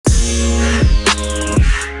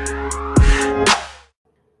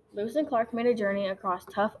Lewis and Clark made a journey across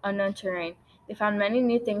tough, unknown terrain. They found many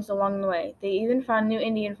new things along the way. They even found new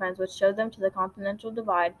Indian friends, which showed them to the Continental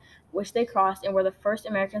Divide, which they crossed and were the first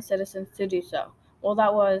American citizens to do so. Well,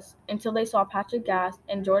 that was until they saw Patrick Gass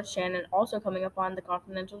and George Shannon also coming upon the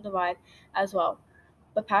Continental Divide as well.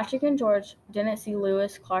 But Patrick and George didn't see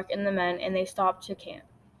Lewis, Clark, and the men, and they stopped to camp.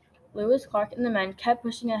 Lewis, Clark, and the men kept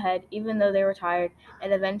pushing ahead even though they were tired,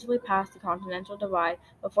 and eventually passed the Continental Divide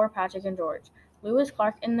before Patrick and George. Lewis,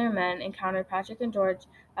 Clark, and their men encountered Patrick and George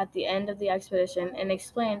at the end of the expedition and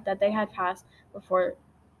explained that they had passed before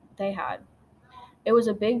they had. It was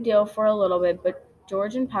a big deal for a little bit, but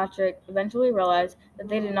George and Patrick eventually realized that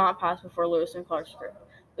they did not pass before Lewis and Clark's group.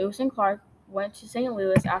 Lewis and Clark went to St.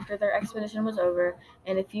 Louis after their expedition was over,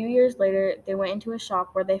 and a few years later they went into a shop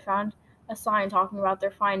where they found a sign talking about their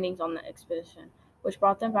findings on the expedition, which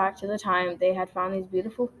brought them back to the time they had found these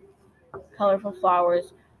beautiful, colorful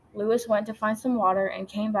flowers. Lewis went to find some water and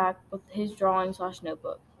came back with his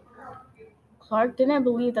drawing/notebook. Clark didn't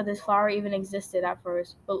believe that this flower even existed at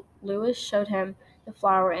first, but Lewis showed him the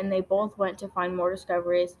flower and they both went to find more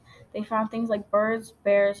discoveries. They found things like birds,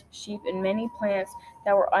 bears, sheep, and many plants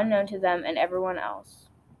that were unknown to them and everyone else.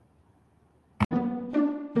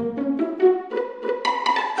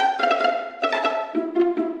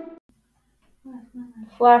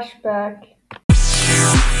 Flashback.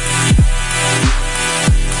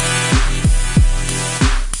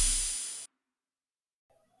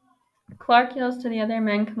 Clark yells to the other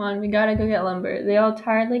men, "Come on, we gotta go get lumber." They all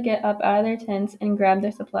tiredly get up out of their tents and grab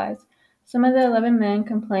their supplies. Some of the 11 men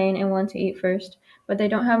complain and want to eat first, but they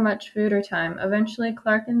don't have much food or time. Eventually,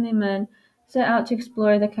 Clark and the men set out to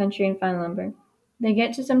explore the country and find lumber. They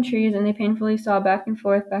get to some trees and they painfully saw back and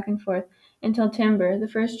forth, until timber, the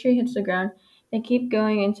first tree, hits the ground. They keep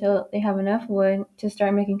going until they have enough wood to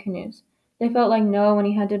start making canoes. They felt like Noah when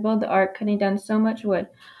he had to build the ark, cutting down so much wood.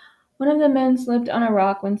 One of the men slipped on a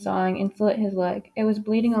rock when sawing and slit his leg. It was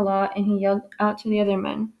bleeding a lot, and he yelled out to the other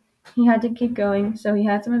men. He had to keep going, so he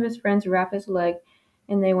had some of his friends wrap his leg,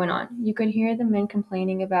 and they went on. You could hear the men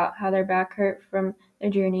complaining about how their back hurt from their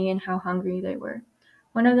journey and how hungry they were.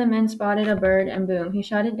 One of the men spotted a bird, and boom, he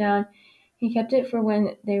shot it down. He kept it for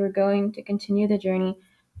when they were going to continue the journey.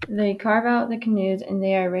 They carve out the canoes, and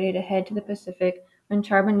they are ready to head to the Pacific when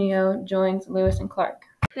Charbonneau joins Lewis and Clark.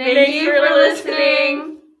 Thank you for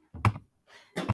listening.